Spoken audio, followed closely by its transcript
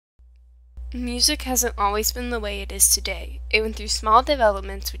Music hasn't always been the way it is today. It went through small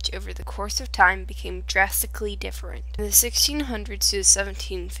developments which over the course of time became drastically different. In the 1600s to the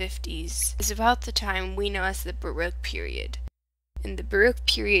 1750s is about the time we know as the Baroque period. In the Baroque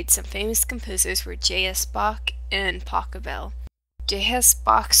period, some famous composers were J.S. Bach and Pachelbel. J.S.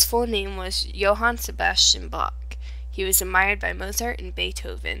 Bach's full name was Johann Sebastian Bach. He was admired by Mozart and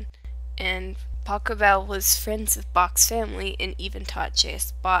Beethoven, and Pachelbel was friends with Bach's family and even taught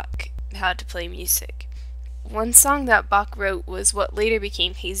J.S. Bach how to play music. One song that Bach wrote was what later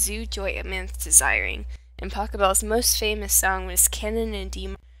became Jesu, Joy a Man's Desiring, and Pachelbel's most famous song was Canon in D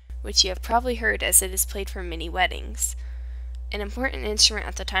minor, which you have probably heard as it is played for many weddings. An important instrument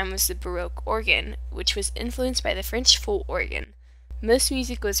at the time was the Baroque organ, which was influenced by the French full organ. Most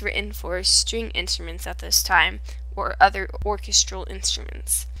music was written for string instruments at this time, or other orchestral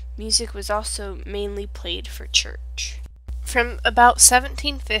instruments. Music was also mainly played for church. From about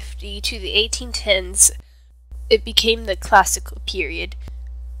 1750 to the 1810s, it became the classical period.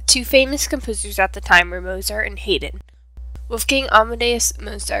 Two famous composers at the time were Mozart and Haydn. Wolfgang Amadeus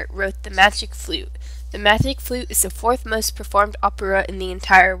Mozart wrote The Magic Flute. The Magic Flute is the fourth most performed opera in the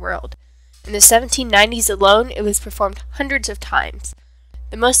entire world. In the 1790s alone, it was performed hundreds of times.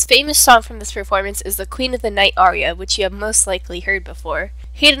 The most famous song from this performance is the Queen of the Night aria, which you have most likely heard before.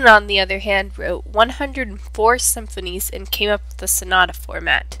 Haydn, on the other hand, wrote 104 symphonies and came up with the sonata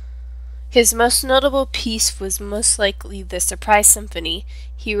format. His most notable piece was most likely the Surprise Symphony.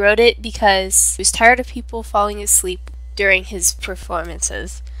 He wrote it because he was tired of people falling asleep during his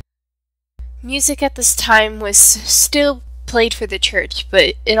performances. Music at this time was still played for the church,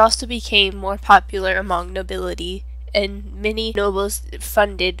 but it also became more popular among nobility, and many nobles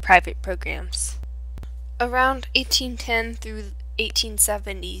funded private programs. Around 1810 through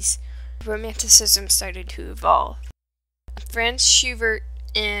 1870s, Romanticism started to evolve. Franz Schubert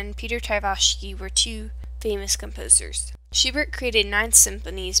and Peter Chaikovsky were two famous composers. Schubert created 9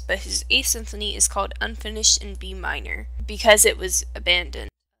 symphonies, but his 8th symphony is called Unfinished in B minor, because it was abandoned.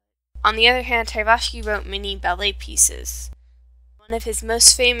 On the other hand, Chaikovsky wrote many ballet pieces. One of his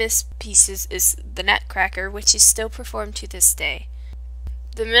most famous pieces is The Nutcracker, which is still performed to this day.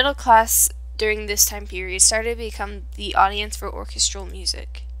 The middle class during this time period started to become the audience for orchestral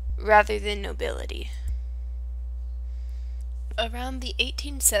music, rather than nobility. Around the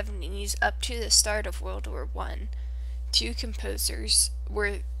 1870s up to the start of World War I, two composers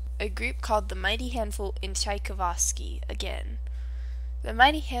were a group called the Mighty Handful and Tchaikovsky again. The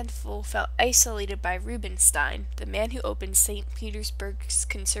Mighty Handful felt isolated by Rubinstein, the man who opened St. Petersburg's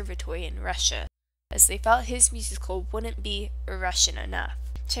Conservatory in Russia, as they felt his musical wouldn't be Russian enough.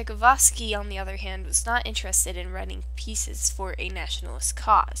 Tchaikovsky, on the other hand, was not interested in writing pieces for a nationalist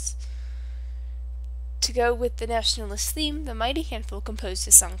cause. To go with the nationalist theme, the Mighty Handful composed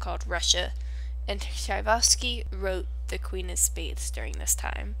a song called Russia, and Tchaikovsky wrote The Queen of Spades during this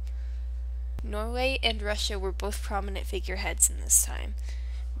time. Norway and Russia were both prominent figureheads in this time.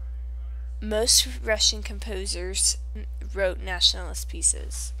 Most Russian composers wrote nationalist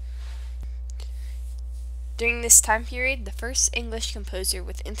pieces. During this time period, the first English composer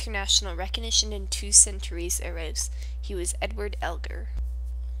with international recognition in 2 centuries arose. He was Edward Elgar.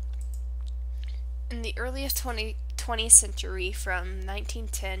 In the earliest 20th century, from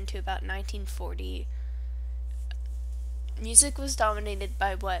 1910 to about 1940, music was dominated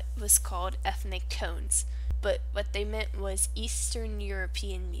by what was called ethnic tones, but what they meant was Eastern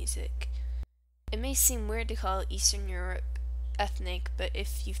European music. It may seem weird to call Eastern Europe ethnic, but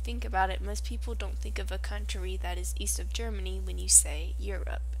if you think about it, most people don't think of a country that is east of Germany when you say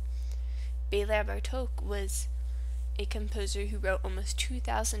Europe. Bela Bartok was a composer who wrote almost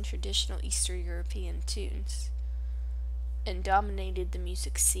 2,000 traditional Eastern European tunes and dominated the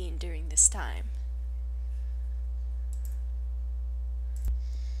music scene during this time.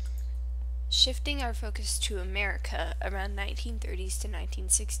 Shifting our focus to America, around 1930s to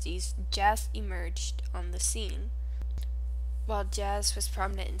 1960s, jazz emerged on the scene. While jazz was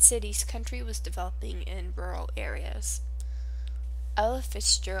prominent in cities, country was developing in rural areas. Ella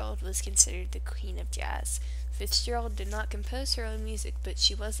Fitzgerald was considered the queen of jazz. Fitzgerald did not compose her own music, but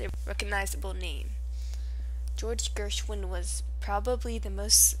she was a recognizable name. George Gershwin was probably the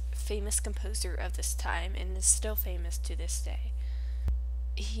most famous composer of this time and is still famous to this day.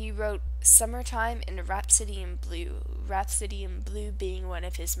 He wrote Summertime and Rhapsody in Blue being one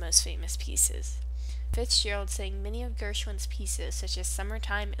of his most famous pieces. Fitzgerald sang many of Gershwin's pieces, such as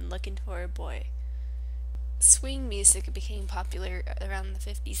Summertime and Looking for a Boy. Swing music became popular around the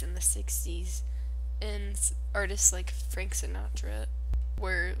 50s and the 60s, and artists like Frank Sinatra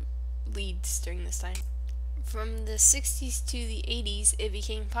were leads during this time. From the 60s to the 80s, it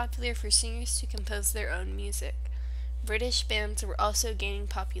became popular for singers to compose their own music. British bands were also gaining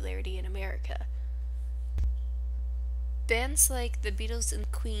popularity in America. Bands like the Beatles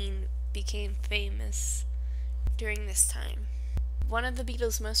and Queen became famous during this time. One of the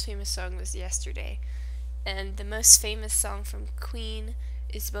Beatles' most famous songs was Yesterday, and the most famous song from Queen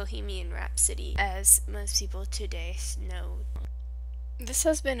is Bohemian Rhapsody, as most people today know. This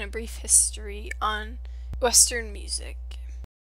has been a brief history on Western music.